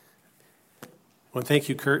Well, thank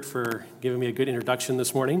you, Kurt, for giving me a good introduction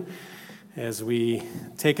this morning. As we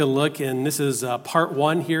take a look, and this is part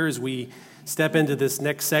one here as we step into this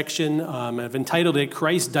next section. I've entitled it,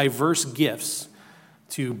 Christ's Diverse Gifts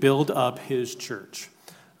to Build Up His Church.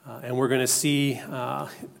 And we're going to see how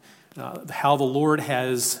the Lord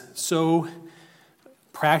has so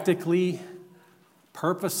practically,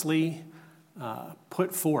 purposely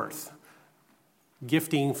put forth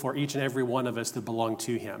gifting for each and every one of us that belong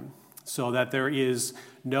to Him, so that there is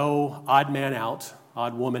no odd man out,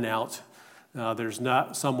 odd woman out. There's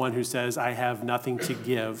not someone who says, I have nothing to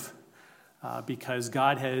give, because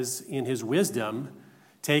God has, in His wisdom,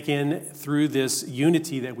 taken through this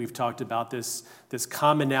unity that we've talked about, this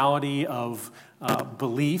commonality of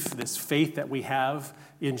belief, this faith that we have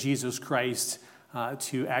in Jesus Christ,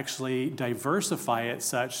 to actually diversify it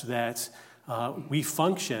such that we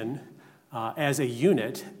function as a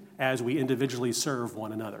unit as we individually serve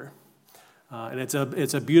one another. And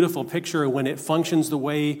it's a beautiful picture. When it functions the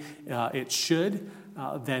way it should,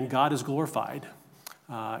 then God is glorified,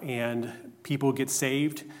 and people get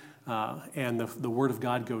saved, and the Word of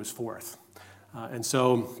God goes forth. And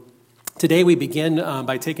so today we begin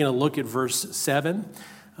by taking a look at verse 7,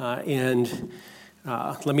 and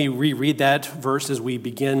let me reread that verse as we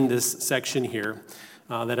begin this section here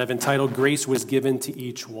that I've entitled, Grace Was Given to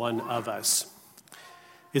Each One of Us.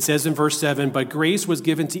 It says in verse 7, but grace was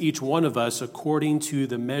given to each one of us according to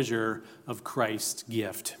the measure of Christ's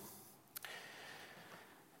gift.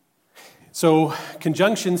 So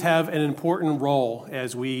conjunctions have an important role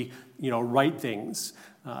as we, write things.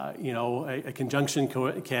 A conjunction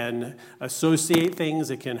can associate things.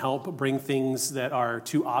 It can help bring things that are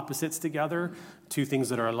two opposites together, two things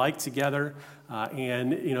that are alike together.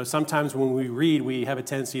 And sometimes when we read, we have a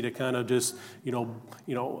tendency to kind of just,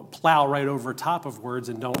 plow right over top of words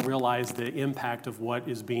and don't realize the impact of what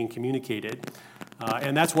is being communicated.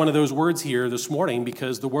 And that's one of those words here this morning,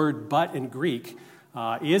 because the word but in Greek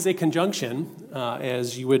is a conjunction,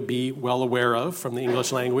 as you would be well aware of from the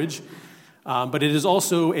English language. But it is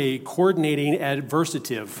also a coordinating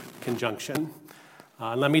adversative conjunction.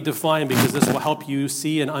 Let me define, because this will help you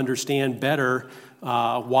see and understand better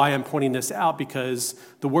why I'm pointing this out, because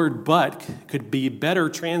the word but could be better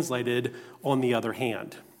translated on the other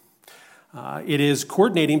hand. It is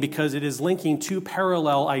coordinating because it is linking two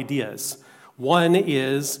parallel ideas. One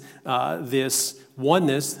is this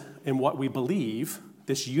oneness in what we believe,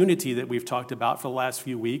 this unity that we've talked about for the last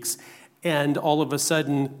few weeks, and all of a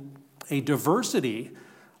sudden a diversity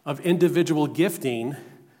of individual gifting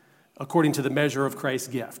according to the measure of Christ's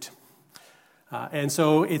gift. And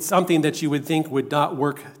so it's something that you would think would not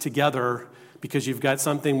work together, because you've got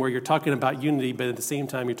something where you're talking about unity, but at the same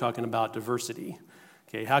time you're talking about diversity.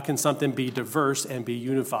 Okay, how can something be diverse and be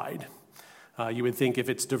unified? You would think if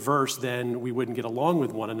it's diverse, then we wouldn't get along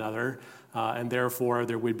with one another, and therefore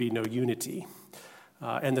there would be no unity.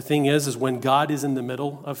 And the thing is when God is in the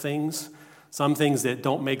middle of things, some things that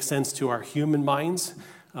don't make sense to our human minds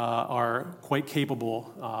are quite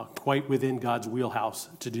capable, quite within God's wheelhouse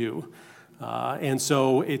to do. And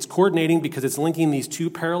so it's coordinating because it's linking these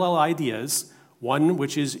two parallel ideas, one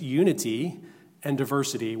which is unity and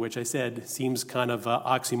diversity, which I said seems kind of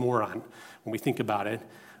oxymoron when we think about it.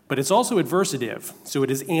 But it's also adversative. So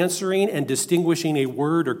it is answering and distinguishing a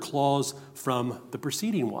word or clause from the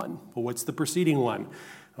preceding one. Well, what's the preceding one?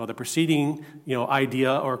 Well, the preceding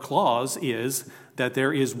idea or clause is that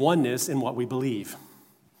there is oneness in what we believe.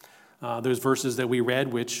 Those verses that we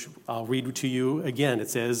read, which I'll read to you again. It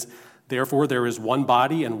says, therefore there is one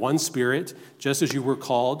body and one spirit, just as you were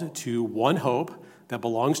called to one hope that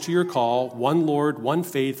belongs to your call, one Lord, one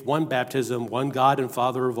faith, one baptism, one God and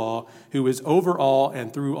Father of all, who is over all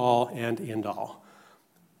and through all and in all.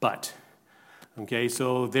 But, okay,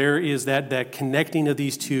 so there is that connecting of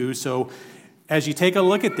these two. So as you take a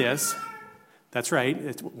look at this, that's right,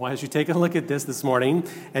 as you take a look at this morning,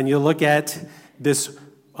 and you look at this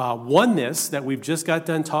oneness that we've just got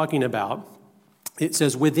done talking about, it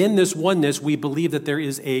says within this oneness, we believe that there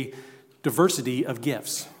is a diversity of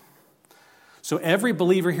gifts. So every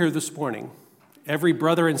believer here this morning, every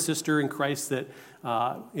brother and sister in Christ that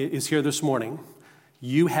is here this morning,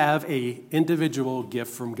 you have an individual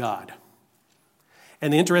gift from God.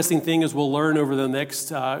 And the interesting thing is we'll learn over the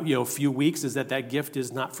next few weeks is that gift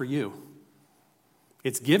is not for you.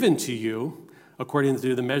 It's given to you according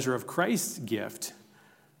to the measure of Christ's gift,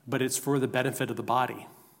 but it's for the benefit of the body.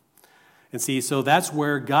 And see, so that's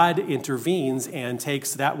where God intervenes and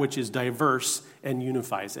takes that which is diverse and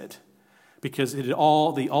unifies it. Because the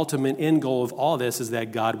ultimate end goal of all this is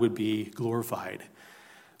that God would be glorified.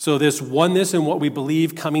 So this oneness in what we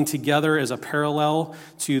believe coming together as a parallel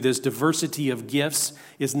to this diversity of gifts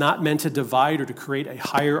is not meant to divide or to create a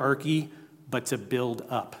hierarchy, but to build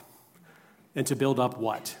up. And to build up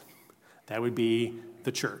what? That would be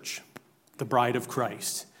the church, the bride of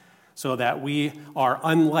Christ, so that we are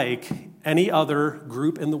unlike any other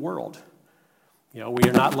group in the world. We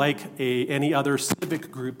are not like any other civic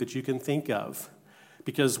group that you can think of,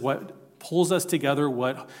 because what pulls us together,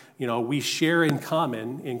 what we share in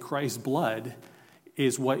common in Christ's blood,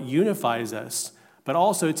 is what unifies us, but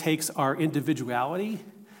also takes our individuality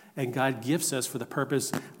and God gifts us for the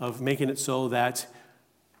purpose of making it so that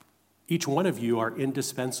each one of you are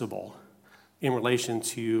indispensable in relation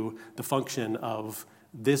to the function of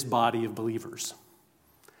this body of believers.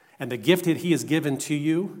 And the gift that he has given to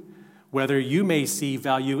you, whether you may see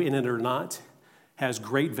value in it or not, has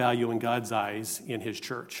great value in God's eyes in his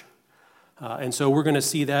church. And so we're going to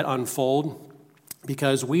see that unfold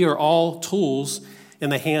because we are all tools in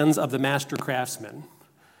the hands of the master craftsman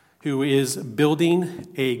who is building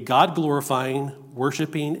a God-glorifying,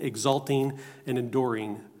 worshiping, exalting, and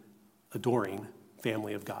adoring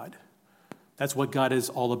family of God. That's what God is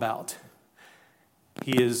all about.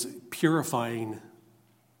 He is purifying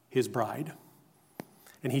his bride.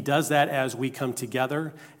 And he does that as we come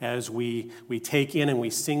together, as we take in and we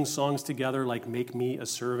sing songs together like Make Me a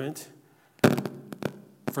Servant,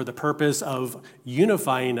 for the purpose of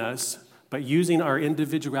unifying us, but using our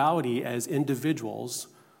individuality as individuals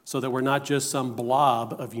so that we're not just some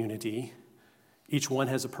blob of unity. Each one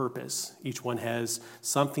has a purpose. Each one has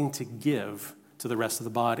something to give to the rest of the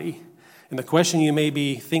body. And the question you may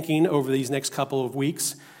be thinking over these next couple of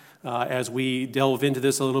weeks as we delve into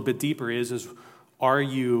this a little bit deeper is are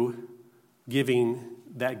you giving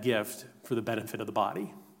that gift for the benefit of the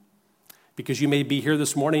body? Because you may be here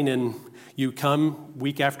this morning and you come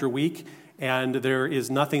week after week, and there is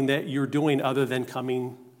nothing that you're doing other than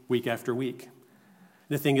coming week after week.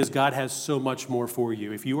 The thing is, God has so much more for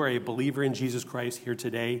you. If you are a believer in Jesus Christ here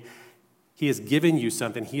today, he has given you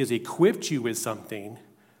something. He has equipped you with something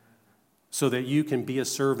so that you can be a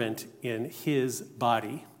servant in his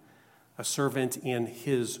body, a servant in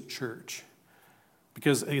his church.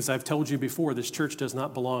 Because as I've told you before, this church does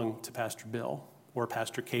not belong to Pastor Bill or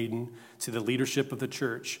Pastor Caden, to the leadership of the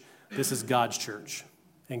church. This is God's church.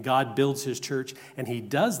 And God builds his church, and he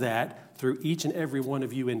does that through each and every one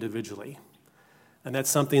of you individually. And that's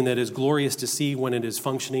something that is glorious to see when it is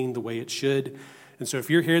functioning the way it should. And so if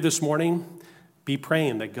you're here this morning, be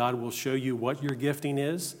praying that God will show you what your gifting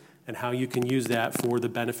is and how you can use that for the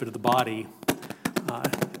benefit of the body.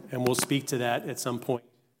 And we'll speak to that at some point.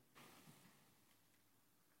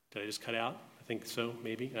 Did I just cut out? I think so,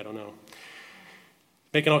 maybe. I don't know.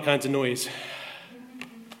 Making all kinds of noise.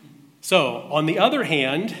 So, on the other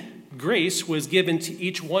hand, grace was given to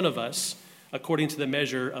each one of us according to the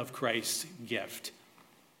measure of Christ's gift.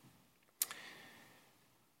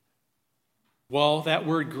 Well, that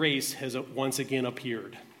word grace has once again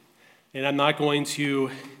appeared. And I'm not going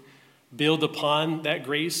to build upon that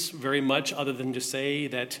grace very much other than to say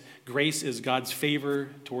that grace is God's favor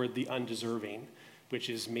toward the undeserving, which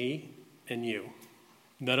is me and you.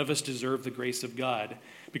 None of us deserve the grace of God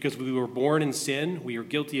because we were born in sin. We are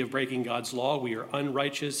guilty of breaking God's law. We are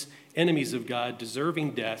unrighteous enemies of God,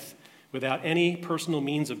 deserving death without any personal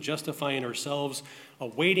means of justifying ourselves,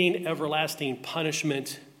 awaiting everlasting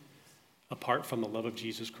punishment apart from the love of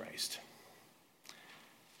Jesus Christ.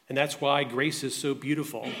 And that's why grace is so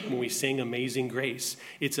beautiful when we sing Amazing Grace.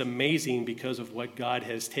 It's amazing because of what God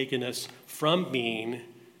has taken us from being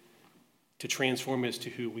to transform us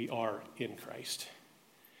to who we are in Christ.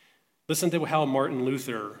 Listen to how Martin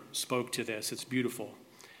Luther spoke to this. It's beautiful.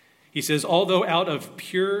 He says, although out of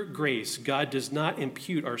pure grace, God does not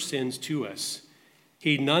impute our sins to us,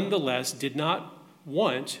 he nonetheless did not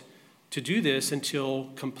want to do this until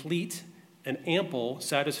complete and ample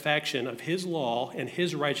satisfaction of his law and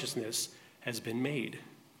his righteousness has been made.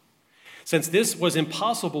 Since this was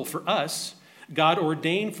impossible for us, God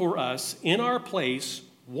ordained for us in our place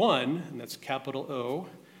one, and that's capital O,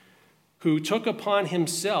 who took upon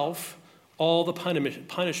himself all the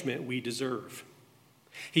punishment we deserve.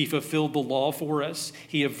 He fulfilled the law for us.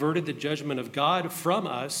 He averted the judgment of God from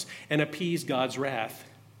us and appeased God's wrath.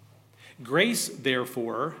 Grace,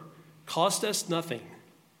 therefore, cost us nothing,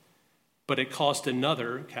 but it cost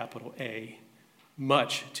another, capital A,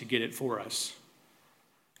 much to get it for us.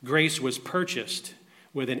 Grace was purchased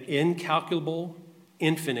with an incalculable,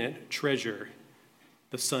 infinite treasure,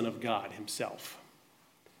 the Son of God himself.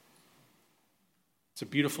 It's a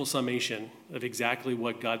beautiful summation of exactly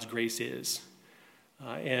what God's grace is.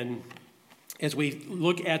 And As we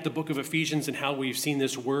look at the book of Ephesians and how we've seen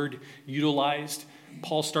this word utilized,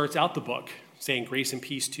 Paul starts out the book saying grace and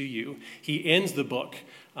peace to you. He ends the book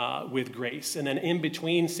with grace. And then in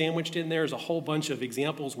between, sandwiched in there, is a whole bunch of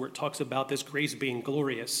examples where it talks about this grace being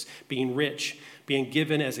glorious, being rich, being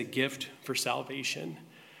given as a gift for salvation.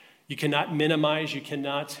 You cannot minimize, you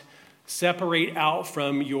cannot separate out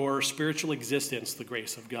from your spiritual existence the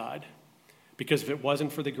grace of God. Because if it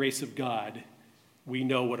wasn't for the grace of God, we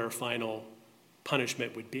know what our final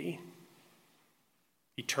punishment would be.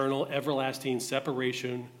 Eternal, everlasting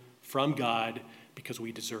separation from God because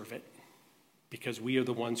we deserve it. Because we are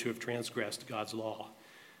the ones who have transgressed God's law.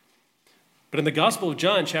 But in the Gospel of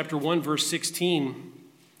John, chapter 1, verse 16,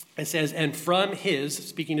 it says, and from his,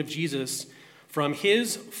 speaking of Jesus, from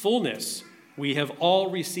his fullness, we have all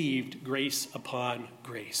received grace upon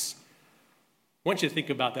grace. I want you to think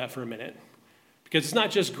about that for a minute. Because it's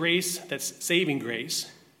not just grace that's saving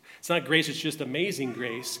grace. It's not grace, it's just amazing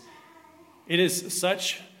grace. It is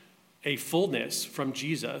such a fullness from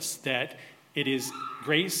Jesus that it is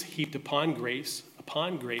grace heaped upon grace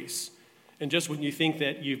upon grace. And just when you think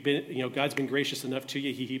that you've been, God's been gracious enough to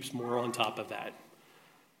you, he heaps more on top of that.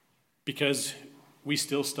 Because we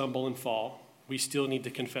still stumble and fall. We still need to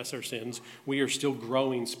confess our sins. We are still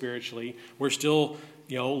growing spiritually. We're still,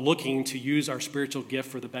 looking to use our spiritual gift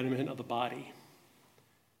for the betterment of the body.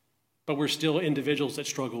 But we're still individuals that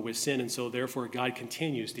struggle with sin, and so therefore God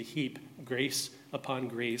continues to heap grace upon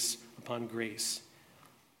grace upon grace.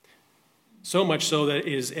 So much so that it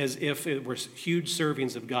is as if it were huge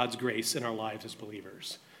servings of God's grace in our lives as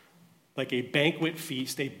believers. Like a banquet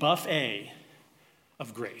feast, a buffet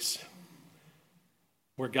of grace.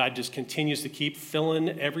 Where God just continues to keep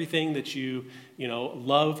filling everything that you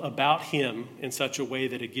love about him in such a way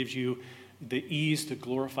that it gives you the ease to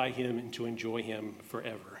glorify him and to enjoy him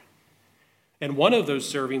forever. And one of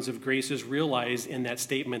those servings of grace is realized in that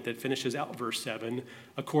statement that finishes out verse 7,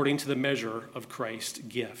 according to the measure of Christ's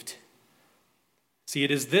gift. See,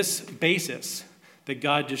 it is this basis that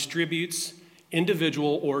God distributes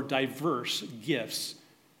individual or diverse gifts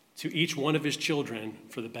to each one of his children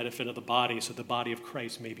for the benefit of the body, so the body of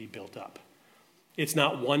Christ may be built up. It's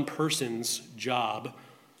not one person's job,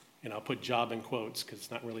 and I'll put job in quotes because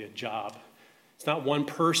it's not really a job. It's not one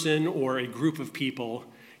person or a group of people.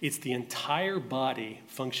 It's the entire body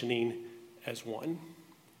functioning as one.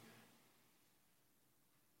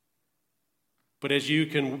 But as you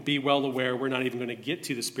can be well aware, we're not even going to get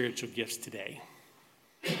to the spiritual gifts today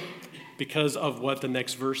because of what the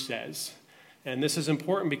next verse says. And this is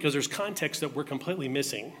important because there's context that we're completely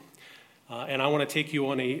missing. And I want to take you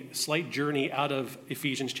on a slight journey out of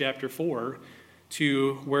Ephesians chapter 4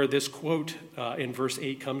 to where this quote in verse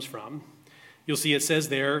 8 comes from. You'll see it says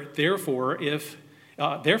there, therefore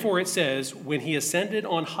it says, when he ascended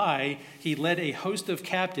on high, he led a host of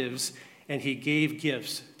captives and he gave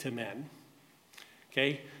gifts to men.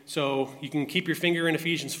 Okay, so you can keep your finger in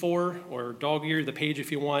Ephesians 4 or dog ear the page if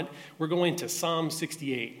you want. We're going to Psalm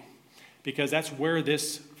 68 because that's where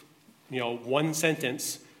this, one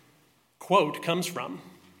sentence quote comes from.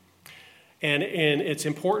 And it's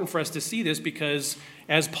important for us to see this because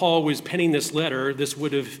as Paul was penning this letter, this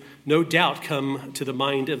would have no doubt come to the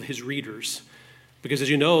mind of his readers. Because as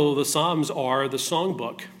you know, the Psalms are the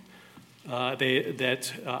songbook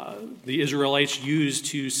that the Israelites used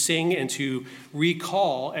to sing and to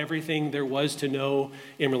recall everything there was to know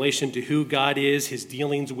in relation to who God is, his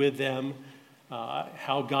dealings with them,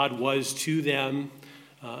 how God was to them.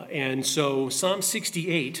 And so Psalm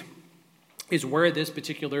 68 is where this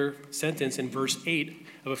particular sentence in verse 8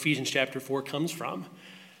 of Ephesians chapter 4 comes from.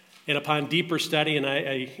 And upon deeper study, and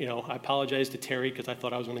I apologize to Terry because I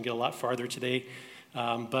thought I was going to get a lot farther today.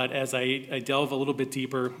 But as I delve a little bit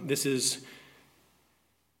deeper, this is,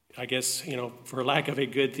 I guess, for lack of a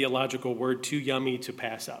good theological word, too yummy to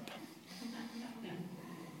pass up.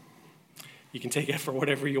 You can take it for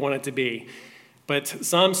whatever you want it to be. But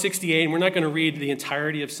Psalm 68, and we're not going to read the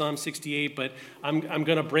entirety of Psalm 68, but I'm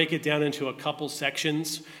going to break it down into a couple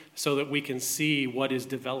sections so that we can see what is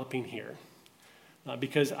developing here.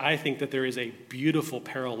 Because I think that there is a beautiful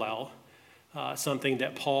parallel, something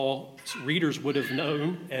that Paul's readers would have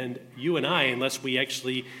known, and you and I, unless we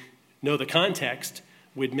actually know the context,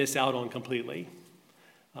 would miss out on completely.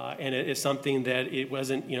 And it is something that it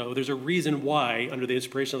wasn't, there's a reason why, under the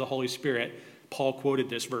inspiration of the Holy Spirit, Paul quoted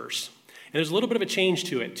this verse. And there's a little bit of a change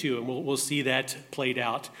to it, too, and we'll see that played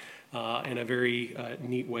out in a very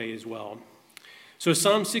neat way as well. So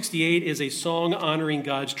Psalm 68 is a song honoring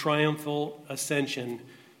God's triumphal ascension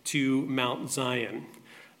to Mount Zion.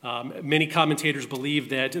 Many commentators believe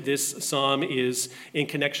that this psalm is in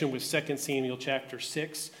connection with 2 Samuel chapter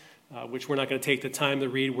 6, which we're not going to take the time to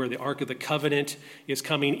read, where the Ark of the Covenant is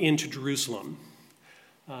coming into Jerusalem.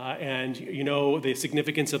 And you know the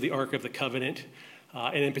significance of the Ark of the Covenant,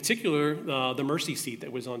 and in particular, the mercy seat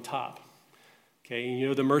that was on top. Okay, you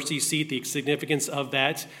know the mercy seat, the significance of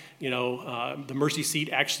that. The mercy seat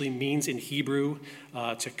actually means in Hebrew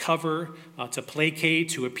to cover, to placate,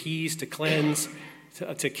 to appease, to cleanse,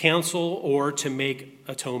 to counsel, or to make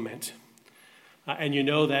atonement. And you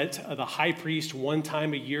know that the high priest one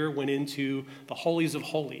time a year went into the holies of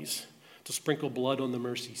holies to sprinkle blood on the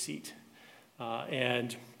mercy seat.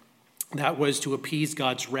 And that was to appease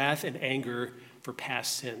God's wrath and anger for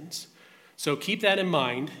past sins. So keep that in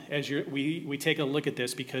mind as we take a look at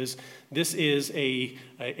this, because this is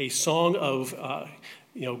a song of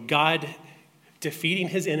God defeating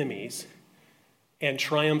his enemies and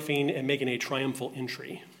triumphing and making a triumphal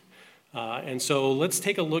entry. And so let's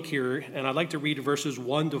take a look here, and I'd like to read verses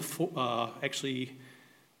 1 to 4, 1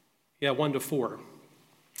 to 4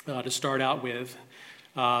 to start out with.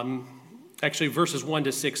 Actually, verses 1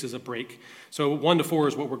 to 6 is a break. So 1 to 4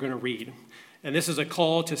 is what we're going to read. And this is a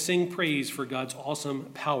call to sing praise for God's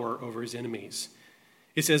awesome power over his enemies.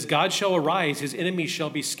 It says, God shall arise, his enemies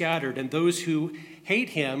shall be scattered, and those who hate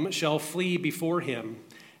him shall flee before him,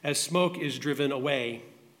 as smoke is driven away.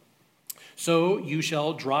 So you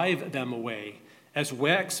shall drive them away, as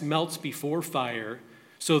wax melts before fire,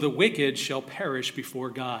 so the wicked shall perish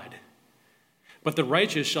before God. But the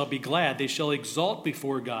righteous shall be glad, they shall exult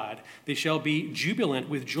before God, they shall be jubilant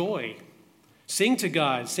with joy. Sing to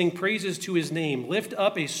God, sing praises to his name, lift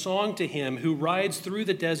up a song to him who rides through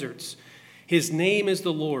the deserts. His name is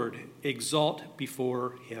the Lord, exalt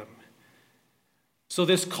before him. So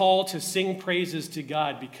this call to sing praises to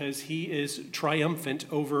God because he is triumphant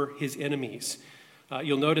over his enemies.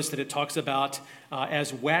 You'll notice that it talks about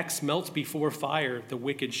as wax melts before fire, the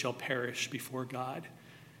wicked shall perish before God.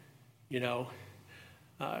 As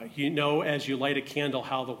you light a candle,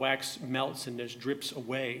 how the wax melts and just drips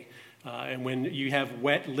away. And when you have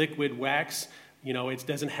wet liquid wax, it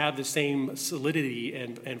doesn't have the same solidity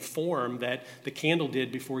and form that the candle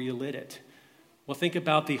did before you lit it. Well, think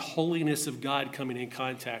about the holiness of God coming in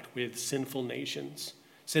contact with sinful nations,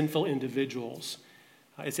 sinful individuals.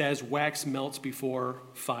 It's as wax melts before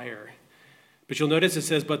fire. But you'll notice it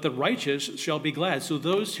says, but the righteous shall be glad. So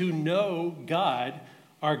those who know God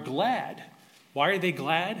are glad. Why are they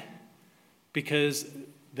glad? Because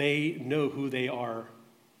they know who they are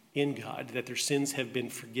in God, that their sins have been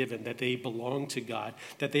forgiven, that they belong to God,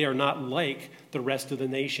 that they are not like the rest of the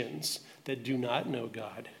nations that do not know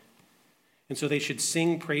God. And so they should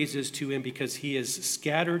sing praises to him because he has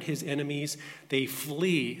scattered his enemies. They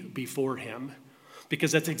flee before him,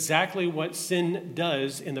 because that's exactly what sin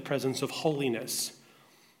does in the presence of holiness.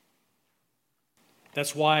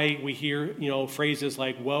 That's why we hear, phrases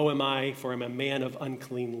like, woe am I, for I'm a man of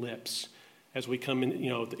unclean lips, as we come in,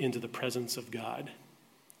 into the presence of God.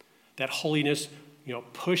 That holiness,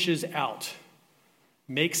 pushes out,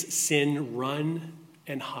 makes sin run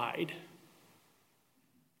and hide.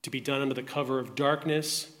 To be done under the cover of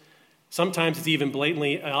darkness. Sometimes it's even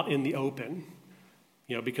blatantly out in the open.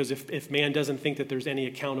 Because if man doesn't think that there's any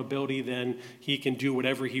accountability, then he can do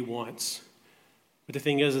whatever he wants. But the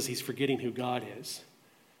thing is he's forgetting who God is.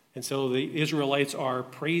 And so the Israelites are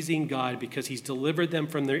praising God because he's delivered them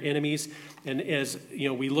from their enemies. And as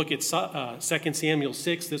we look at 2 Samuel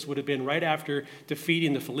 6, this would have been right after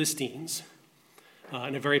defeating the Philistines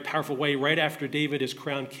in a very powerful way, right after David is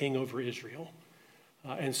crowned king over Israel.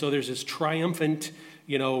 And so there's this triumphant,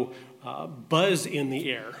 buzz in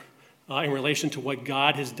the air in relation to what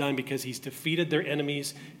God has done because he's defeated their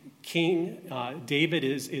enemies. David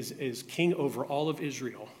is king over all of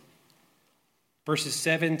Israel. Verses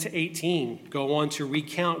 7 to 18 go on to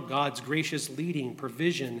recount God's gracious leading,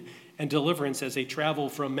 provision, and deliverance as they travel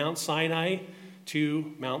from Mount Sinai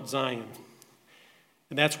to Mount Zion.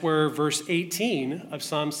 And that's where verse 18 of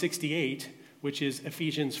Psalm 68, which is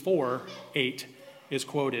Ephesians 4:8, is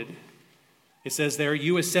quoted. It says there,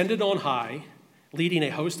 you ascended on high, leading a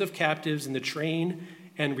host of captives in the train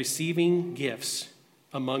and receiving gifts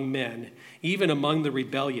among men, even among the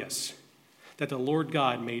rebellious, that the Lord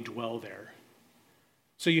God may dwell there.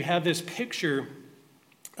 So you have this picture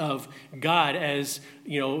of God as,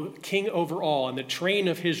 king over all, and the train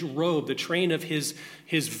of his robe, the train of his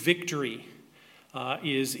victory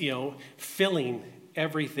is, filling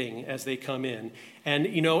everything as they come in. And,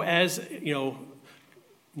 as,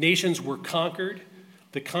 nations were conquered,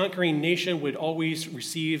 the conquering nation would always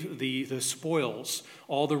receive the spoils,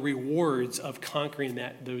 all the rewards of conquering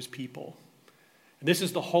those people. And this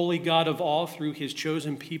is the holy God of all through his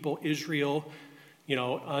chosen people, Israel,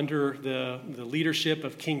 under the leadership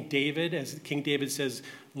of King David, as King David says,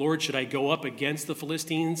 Lord, should I go up against the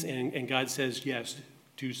Philistines? And God says, yes,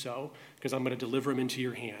 do so, because I'm going to deliver them into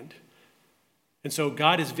your hand. And so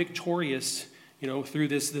God is victorious, through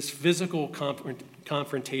this physical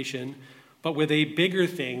confrontation, but with a bigger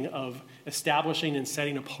thing of establishing and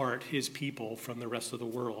setting apart his people from the rest of the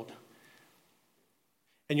world.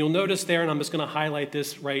 And you'll notice there, and I'm just going to highlight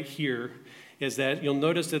this right here, is that you'll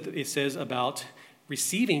notice that it says about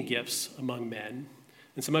receiving gifts among men.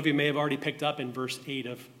 And some of you may have already picked up in verse 8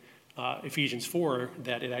 of Ephesians 4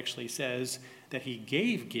 that it actually says that he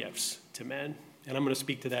gave gifts to men. And I'm going to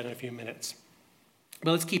speak to that in a few minutes.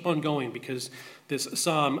 But let's keep on going, because this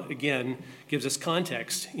psalm, again, gives us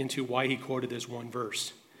context into why he quoted this one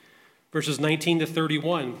verse. Verses 19 to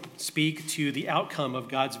 31 speak to the outcome of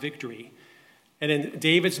God's victory. And in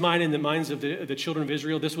David's mind and the minds of the children of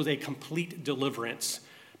Israel, this was a complete deliverance,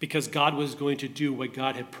 because God was going to do what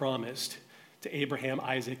God had promised to Abraham,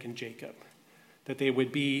 Isaac, and Jacob, that they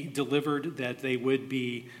would be delivered, that they would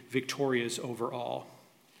be victorious over all.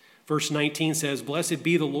 Verse 19 says, "Blessed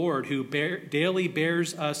be the Lord who daily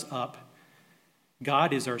bears us up.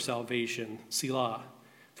 God is our salvation, Selah."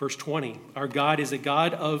 Verse 20, "Our God is a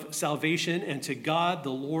God of salvation, and to God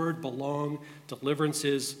the Lord belong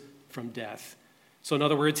deliverances from death." So in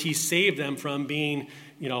other words, he saved them from being,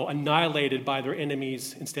 annihilated by their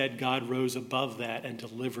enemies. Instead, God rose above that and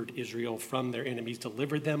delivered Israel from their enemies,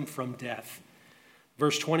 delivered them from death.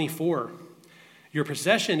 Verse 24, "Your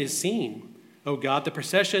procession is seen, O God, the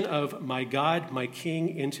procession of my God, my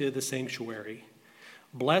King, into the sanctuary.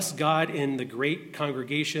 Bless God in the great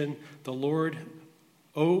congregation, the Lord,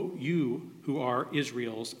 O you who are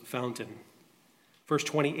Israel's fountain." Verse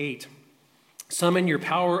 28, "Summon your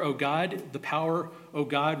power, O God, the power, O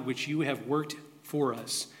God, which you have worked for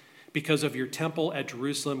us. Because of your temple at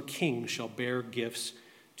Jerusalem, kings shall bear gifts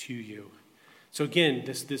to you." So again,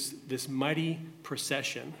 this mighty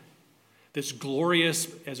procession, this glorious,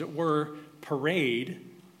 as it were, parade,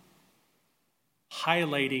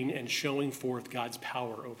 highlighting and showing forth God's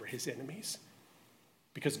power over his enemies.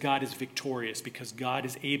 Because God is victorious, because God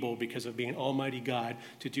is able, because of being Almighty God,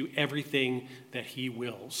 to do everything that he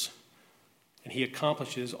wills. And he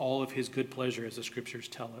accomplishes all of his good pleasure, as the scriptures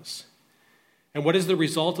tell us. And what is the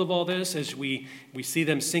result of all this? As we see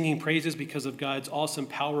them singing praises because of God's awesome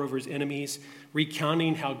power over his enemies,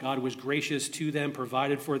 recounting how God was gracious to them,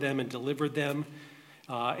 provided for them, and delivered them.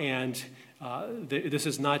 This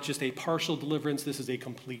is not just a partial deliverance, this is a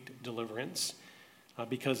complete deliverance,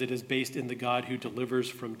 because it is based in the God who delivers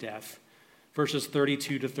from death. Verses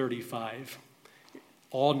 32 to 35,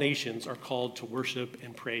 "All nations are called to worship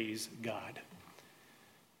and praise God.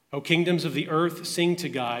 O kingdoms of the earth, sing to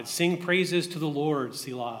God. Sing praises to the Lord,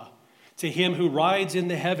 Selah. To him who rides in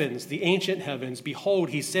the heavens, the ancient heavens, behold,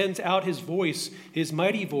 he sends out his voice, his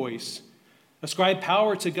mighty voice. Ascribe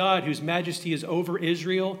power to God, whose majesty is over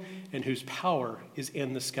Israel and whose power is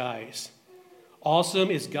in the skies.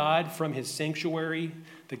 Awesome is God from his sanctuary,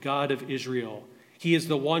 the God of Israel. He is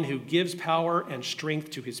the one who gives power and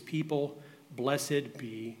strength to his people. Blessed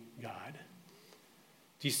be God."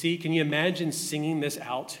 Do you see? Can you imagine singing this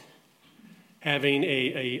out? Having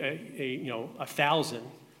a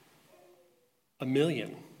 1,000,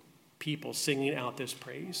 1,000,000 people singing out this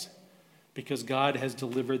praise because God has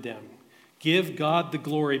delivered them. Give God the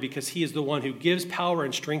glory because he is the one who gives power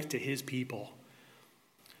and strength to his people.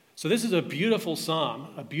 So this is a beautiful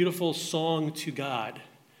psalm, a beautiful song to God,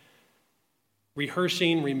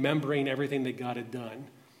 rehearsing, remembering everything that God had done.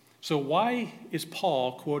 So why is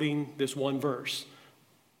Paul quoting this one verse?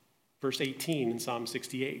 Verse 18 in Psalm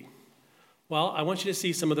 68. Well, I want you to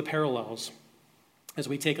see some of the parallels as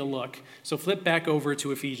we take a look. So flip back over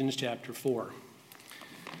to Ephesians chapter 4.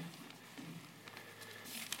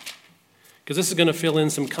 Because this is going to fill in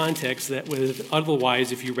some context that would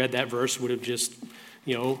otherwise, if you read that verse, would have just,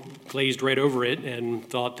 glazed right over it and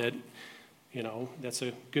thought that, that's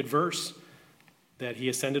a good verse, that he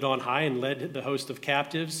ascended on high and led the host of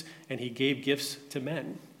captives, and he gave gifts to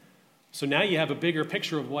men. So now you have a bigger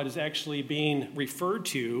picture of what is actually being referred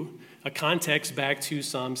to, a context back to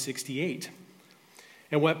Psalm 68.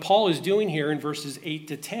 And what Paul is doing here in verses 8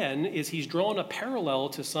 to 10 is he's drawn a parallel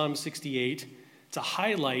to Psalm 68 to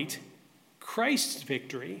highlight Christ's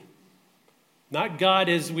victory. Not God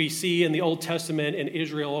as we see in the Old Testament in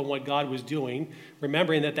Israel and what God was doing,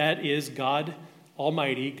 remembering that is God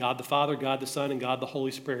Almighty, God the Father, God the Son, and God the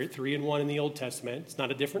Holy Spirit, 3 in 1 in the Old Testament. It's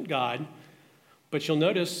not a different God. But you'll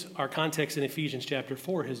notice our context in Ephesians chapter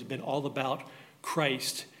 4 has been all about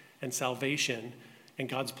Christ and salvation and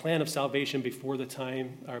God's plan of salvation before the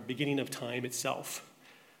time or beginning of time itself.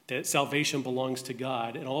 that salvation belongs to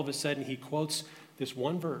God. And all of a sudden he quotes this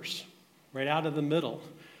one verse right out of the middle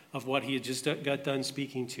of what he had just got done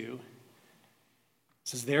speaking to. It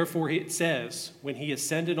says, therefore it says, when he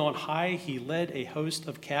ascended on high, he led a host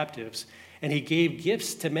of captives, and he gave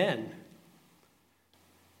gifts to men.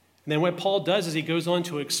 And then what Paul does is he goes on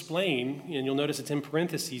to explain, and you'll notice it's in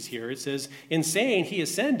parentheses here. It says, in saying he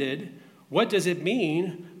ascended, what does it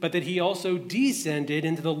mean but that he also descended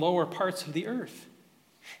into the lower parts of the earth?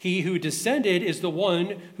 He who descended is the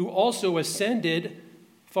one who also ascended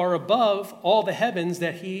far above all the heavens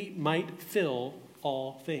that he might fill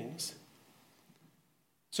all things.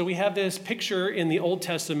 So we have this picture in the Old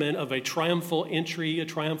Testament of a triumphal entry, a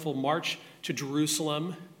triumphal march to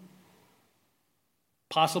Jerusalem,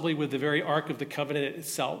 possibly with the very Ark of the Covenant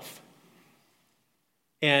itself.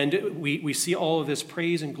 And we see all of this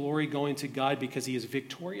praise and glory going to God because he is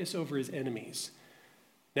victorious over his enemies.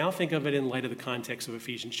 Now think of it in light of the context of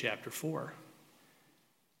Ephesians chapter 4.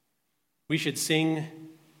 We should sing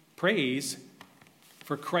praise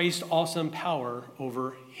for Christ's awesome power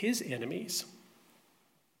over his enemies.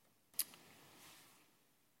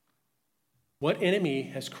 What enemy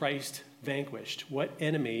has Christ vanquished? What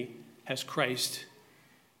enemy has Christ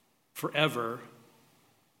forever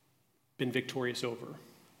been victorious over?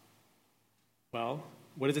 Well,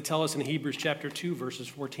 what does it tell us in Hebrews chapter 2, verses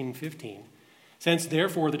 14 and 15? Since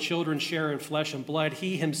therefore the children share in flesh and blood,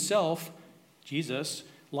 he himself, Jesus,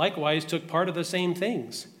 likewise took part of the same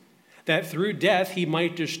things, that through death he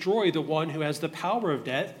might destroy the one who has the power of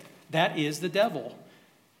death, that is the devil,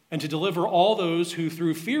 and to deliver all those who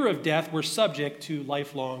through fear of death were subject to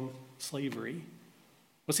lifelong slavery.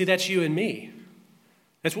 Well, see, that's you and me.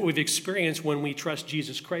 That's what we've experienced when we trust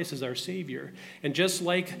Jesus Christ as our Savior. And just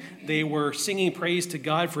like they were singing praise to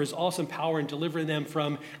God for his awesome power and delivering them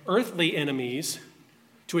from earthly enemies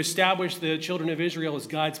to establish the children of Israel as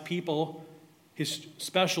God's people, his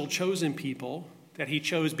special chosen people that he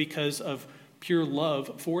chose because of pure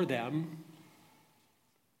love for them,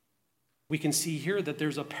 we can see here that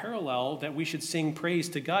there's a parallel that we should sing praise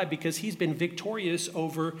to God because he's been victorious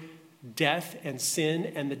over death and sin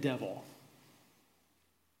and the devil.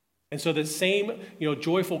 And so the same,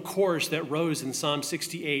 joyful chorus that rose in Psalm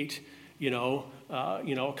 68,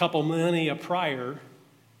 a couple millennia prior,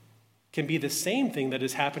 can be the same thing that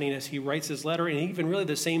is happening as he writes his letter, and even really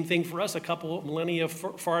the same thing for us a couple millennia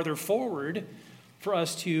farther forward, for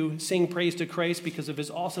us to sing praise to Christ because of his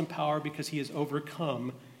awesome power, because he has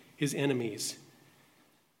overcome his enemies.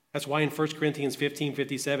 That's why in 1 Corinthians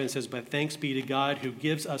 15:57 it says, but thanks be to God who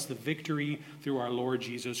gives us the victory through our Lord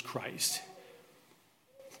Jesus Christ.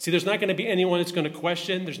 See, there's not going to be anyone that's going to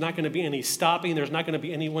question. There's not going to be any stopping. There's not going to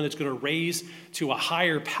be anyone that's going to raise to a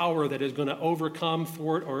higher power that is going to overcome,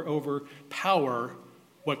 thwart, or overpower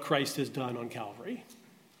what Christ has done on Calvary.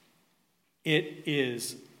 It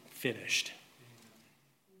is finished.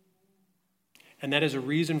 And that is a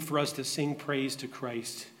reason for us to sing praise to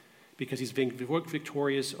Christ because he's been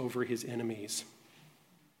victorious over his enemies.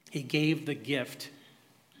 He gave the gift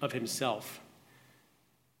of himself.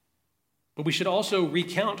 But we should also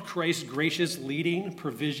recount Christ's gracious leading,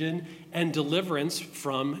 provision, and deliverance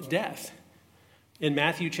from death. In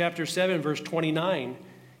Matthew chapter 7, verse 29,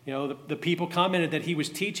 the people commented that he was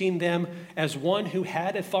teaching them as one who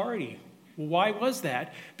had authority. Why was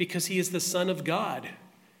that? Because he is the Son of God.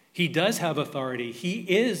 He does have authority. He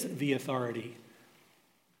is the authority.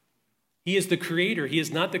 He is the creator. He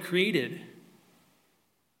is not the created.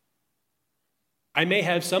 I may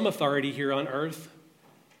have some authority here on earth,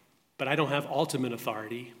 but I don't have ultimate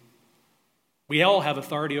authority. We all have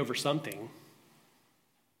authority over something.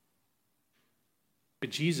 But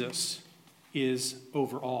Jesus is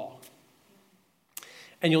over all.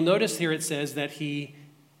 And you'll notice here it says that he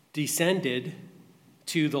descended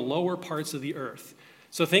to the lower parts of the earth.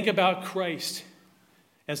 So think about Christ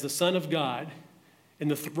as the Son of God in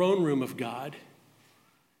the throne room of God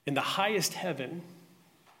in the highest heaven,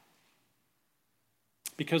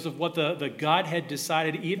 because of what the Godhead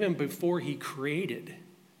decided even before he created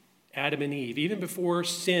Adam and Eve, even before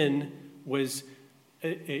sin was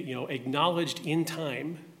acknowledged in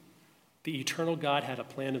time. The eternal God had a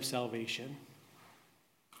plan of salvation,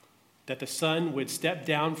 that the Son would step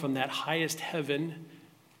down from that highest heaven,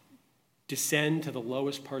 descend to the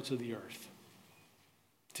lowest parts of the earth,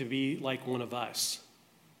 to be like one of us.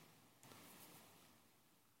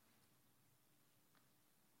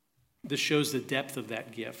 This shows the depth of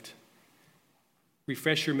that gift.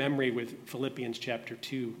 Refresh your memory with Philippians chapter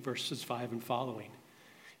 2, verses 5 and following.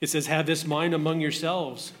 It says, have this mind among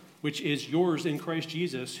yourselves, which is yours in Christ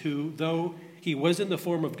Jesus, who, though he was in the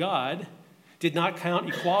form of God, did not count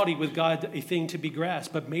equality with God a thing to be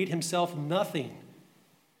grasped, but made himself nothing,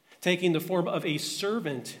 taking the form of a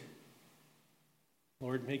servant.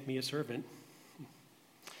 Lord, make me a servant.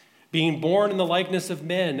 Being born in the likeness of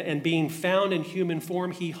men and being found in human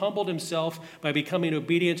form, he humbled himself by becoming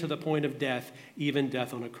obedient to the point of death, even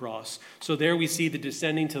death on a cross. So there we see the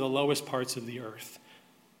descending to the lowest parts of the earth.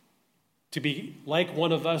 To be like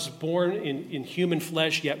one of us, born in human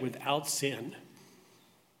flesh, yet without sin.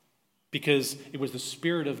 Because it was the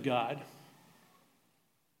Spirit of God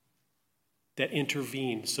that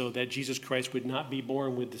intervened so that Jesus Christ would not be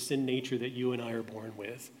born with the sin nature that you and I are born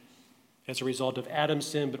with, as a result of Adam's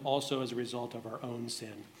sin, but also as a result of our own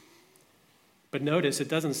sin. But notice, it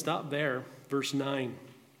doesn't stop there. Verse 9.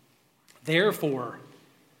 Therefore,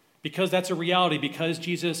 because that's a reality, because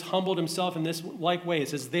Jesus humbled himself in this like way, it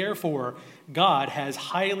says, therefore, God has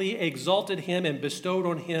highly exalted him and bestowed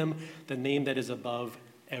on him the name that is above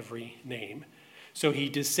every name. So he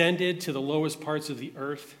descended to the lowest parts of the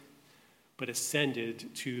earth, but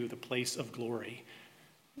ascended to the place of glory,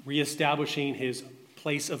 reestablishing his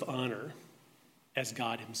place of honor as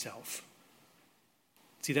God himself.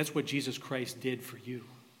 See, that's what Jesus Christ did for you.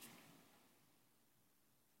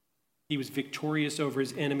 He was victorious over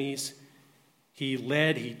his enemies. He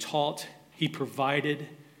led, he taught, he provided,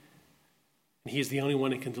 and he is the only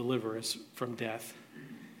one that can deliver us from death.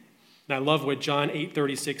 And I love what John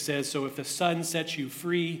 8:36 says, so if the Son sets you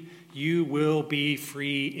free, you will be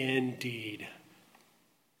free indeed.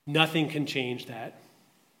 Nothing can change that.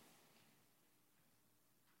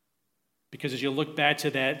 Because as you look back to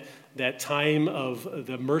that time of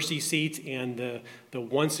the mercy seat and the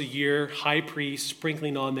once a year high priest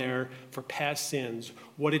sprinkling on there for past sins,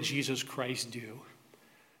 what did Jesus Christ do?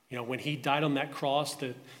 You know, when he died on that cross,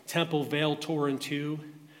 the temple veil tore in two.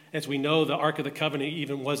 As we know, the Ark of the Covenant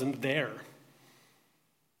even wasn't there.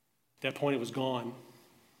 At that point, it was gone.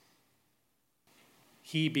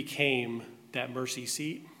 He became that mercy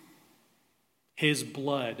seat. His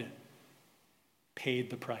blood paid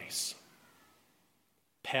the price.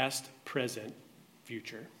 Past, present,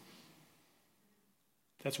 future.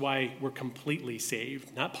 That's why we're completely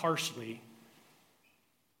saved, not partially.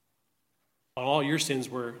 All your sins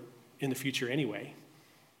were in the future anyway,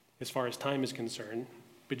 as far as time is concerned.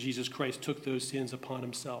 But Jesus Christ took those sins upon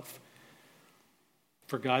himself.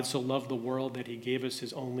 For God so loved the world that he gave us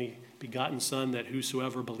his only begotten Son, that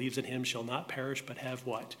whosoever believes in him shall not perish, but have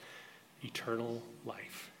what? Eternal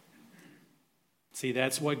life. See,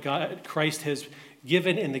 that's what Christ has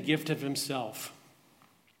given in the gift of himself.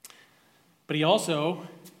 But he also,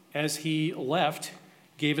 as he left,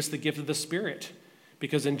 gave us the gift of the Spirit.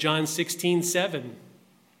 Because in John 16:7,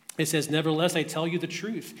 it says, nevertheless, I tell you the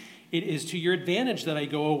truth. It is to your advantage that I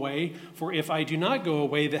go away, for if I do not go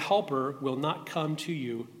away, the Helper will not come to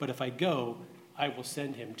you. But if I go, I will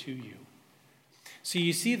send him to you. So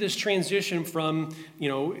you see this transition from,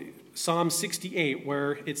 Psalm 68,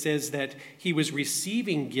 where it says that he was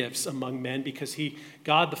receiving gifts among men because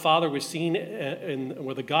God the Father was seen,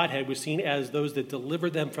 or the Godhead was seen as those that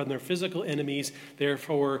delivered them from their physical enemies,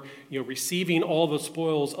 therefore, receiving all the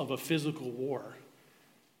spoils of a physical war.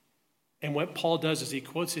 And what Paul does is he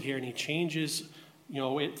quotes it here and he changes,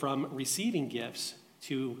 it from receiving gifts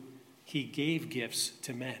to he gave gifts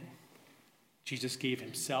to men. Jesus gave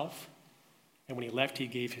himself, and when he left, he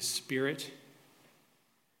gave his Spirit.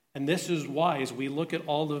 And this is why, as we look at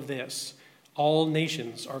all of this, all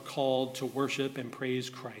nations are called to worship and praise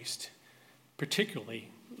Christ, particularly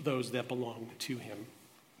those that belong to him.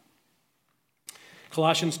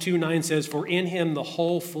 Colossians 2:9 says, for in him the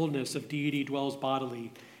whole fullness of deity dwells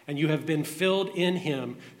bodily, and you have been filled in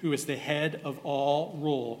him who is the head of all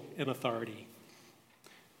rule and authority.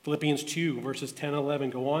 Philippians 2, verses 10 and 11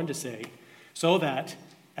 go on to say, so that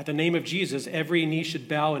at the name of Jesus, every knee should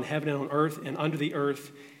bow in heaven and on earth and under the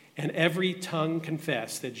earth, and every tongue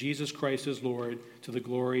confess that Jesus Christ is Lord, to the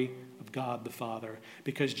glory of God the Father,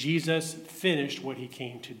 because Jesus finished what he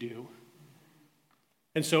came to do.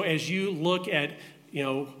 And so as you look at,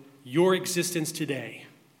 your existence today,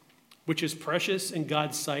 which is precious in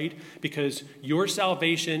God's sight, because your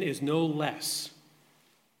salvation is no less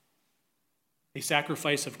a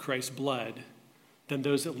sacrifice of Christ's blood than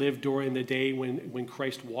those that lived during the day when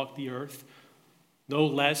Christ walked the earth, no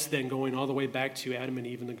less than going all the way back to Adam and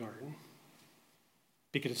Eve in the garden,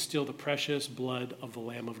 because it's still the precious blood of the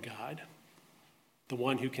Lamb of God, the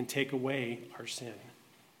one who can take away our sin.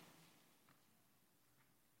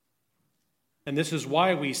 And this is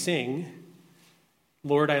why we sing,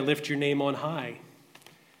 Lord, I lift your name on high.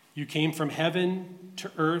 You came from heaven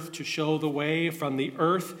to earth to show the way, from the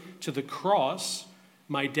earth to the cross,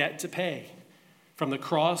 my debt to pay. From the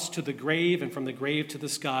cross to the grave, and from the grave to the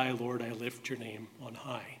sky, Lord, I lift your name on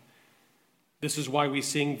high. This is why we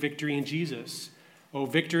sing victory in Jesus. Oh,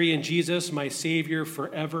 victory in Jesus, my Savior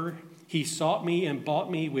forever. He sought me and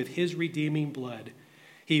bought me with his redeeming blood.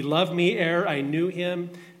 He loved me ere I knew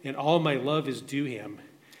him, and all my love is due him.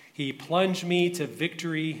 He plunged me to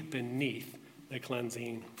victory beneath the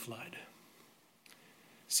cleansing flood.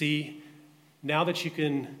 See, now that you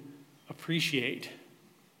can appreciate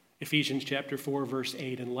Ephesians chapter 4, verse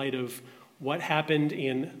 8, in light of what happened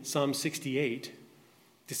in Psalm 68,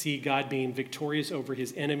 to see God being victorious over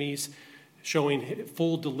his enemies, showing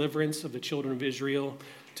full deliverance of the children of Israel,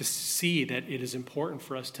 to see that it is important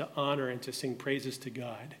for us to honor and to sing praises to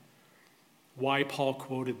God. Why Paul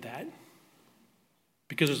quoted that?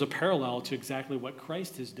 Because there's a parallel to exactly what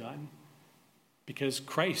Christ has done. Because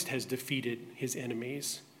Christ has defeated his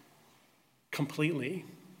enemies completely.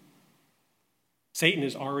 Satan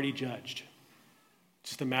is already judged.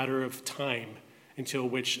 It's just a matter of time until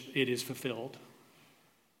which it is fulfilled.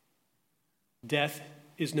 Death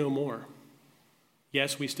is no more.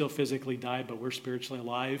 Yes, we still physically die, but we're spiritually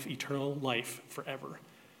alive, eternal life forever.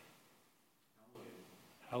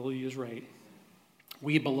 Hallelujah is right.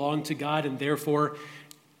 We belong to God, and therefore,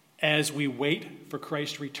 as we wait for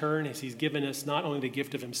Christ's return, as he's given us not only the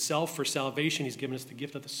gift of himself for salvation, he's given us the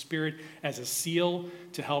gift of the Spirit as a seal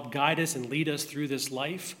to help guide us and lead us through this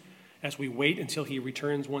life. As we wait until he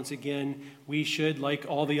returns once again, we should, like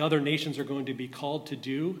all the other nations are going to be called to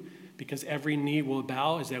do, because every knee will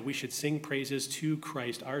bow, is that we should sing praises to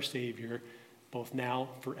Christ, our Savior, both now,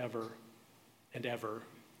 forever, and ever.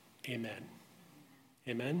 Amen.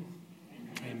 Amen. Amen.